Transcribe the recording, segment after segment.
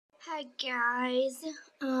Hi guys,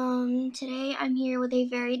 today I'm here with a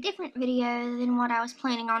very different video than what I was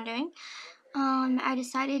planning on doing. I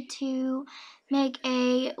decided to make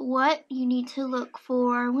a what you need to look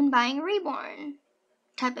for when buying a reborn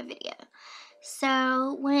type of video.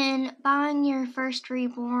 So when buying your first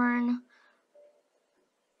reborn,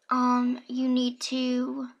 you need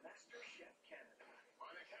to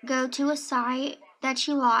go to a site that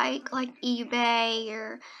you like eBay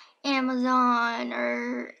or Amazon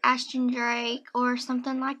or Ashton Drake or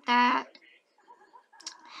something like that.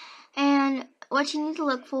 And what you need to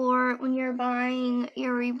look for when you're buying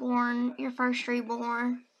your first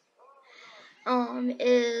reborn,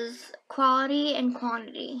 is quality and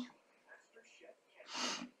quantity.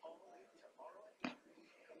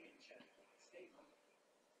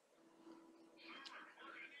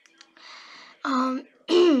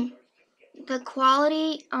 The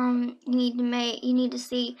quality, you need to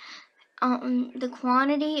see, the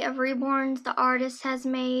quantity of reborns the artist has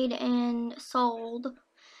made and sold,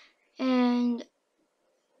 and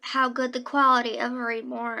how good the quality of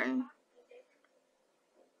reborns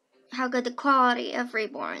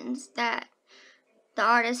that the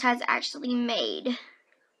artist has actually made.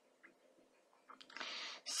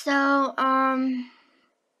 So,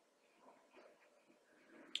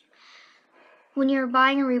 when you're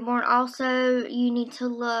buying a reborn, also, you need to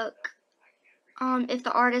look, if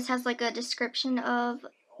the artist has like a description of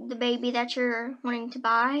the baby that you're wanting to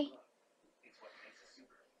buy,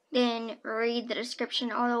 then read the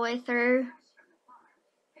description all the way through.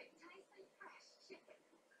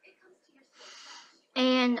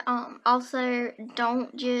 And also,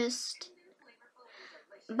 don't just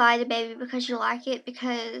buy the baby because you like it,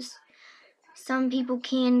 because some people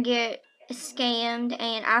can get scammed,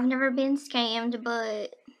 and I've never been scammed,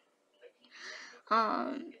 but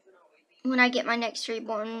when I get my next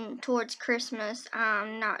reborn towards Christmas,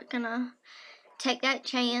 I'm not gonna take that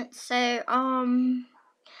chance. So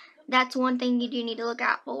that's one thing you do need to look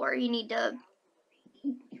out for. You need to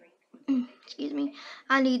excuse me.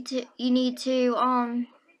 You need to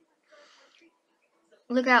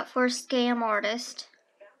look out for scam artists.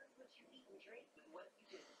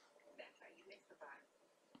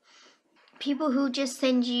 People who just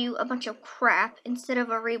send you a bunch of crap instead of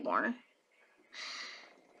a reborn.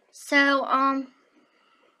 So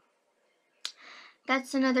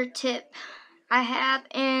that's another tip I have.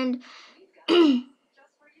 And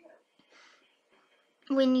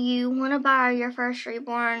when you want to buy your first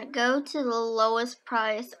reborn, go to the lowest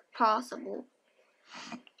price possible.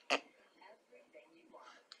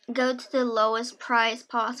 Go to the lowest price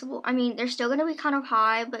possible. I mean, they're still going to be kind of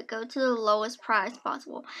high, but go to the lowest price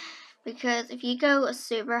possible. Because if you go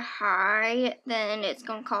super high, then it's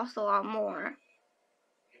going to cost a lot more.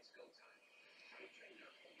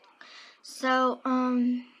 So,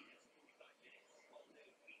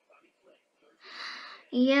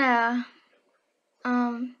 yeah.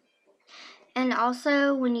 And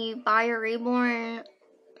also, when you buy a reborn,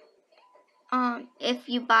 if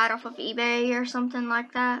you buy it off of eBay or something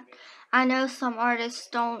like that, I know some artists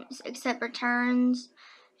don't accept returns,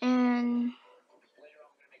 and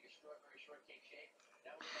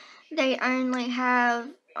they only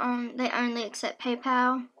accept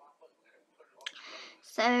PayPal.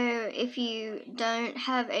 So if you don't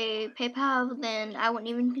have a PayPal, then I wouldn't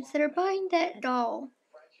even consider buying that doll.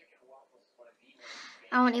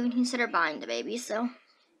 I wouldn't even consider buying the baby. So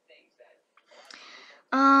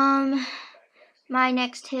my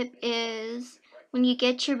next tip is, when you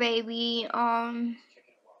get your baby,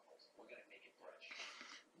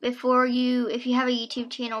 if you have a YouTube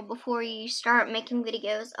channel, before you start making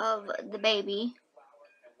videos of the baby,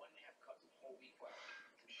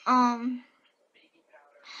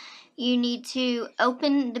 you need to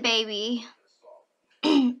open the baby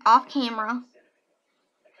off camera,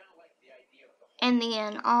 and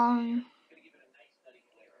then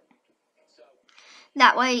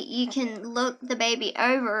that way you can look the baby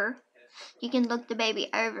over. You can look the baby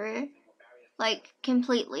over, like,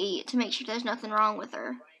 completely, to make sure there's nothing wrong with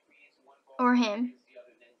her or him.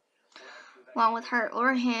 Wrong with her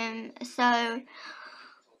or him. So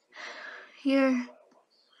you're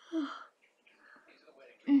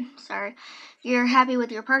happy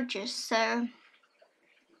with your purchase. So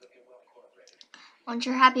once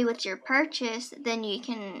you're happy with your purchase, then you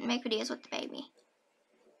can make videos with the baby.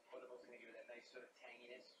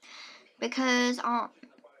 Because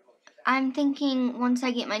I'm thinking, once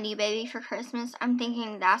I get my new baby for Christmas, I'm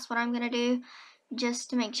thinking that's what I'm gonna do, just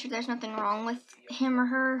to make sure there's nothing wrong with him or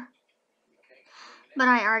her. But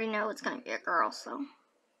I already know it's gonna be a girl, so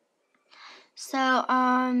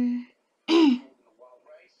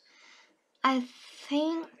I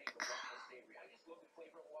think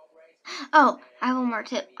Oh, I have one more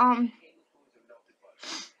tip.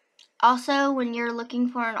 Also, when you're looking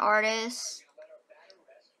for an artist,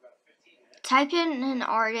 type in an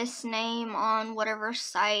artist's name on whatever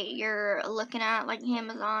site you're looking at, like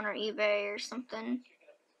Amazon or eBay or something.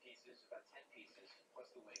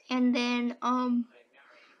 And then,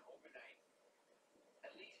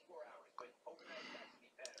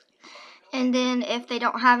 if they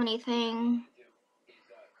don't have anything,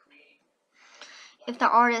 if the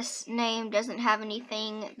artist's name doesn't have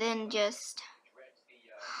anything, then just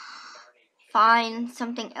find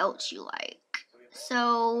something else you like.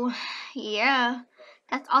 So, yeah,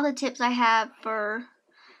 that's all the tips I have for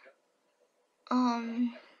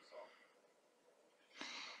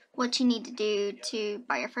what you need to do to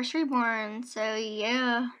buy your first reborn. So,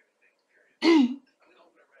 yeah.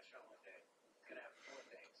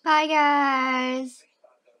 Bye, guys.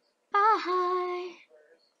 Bye.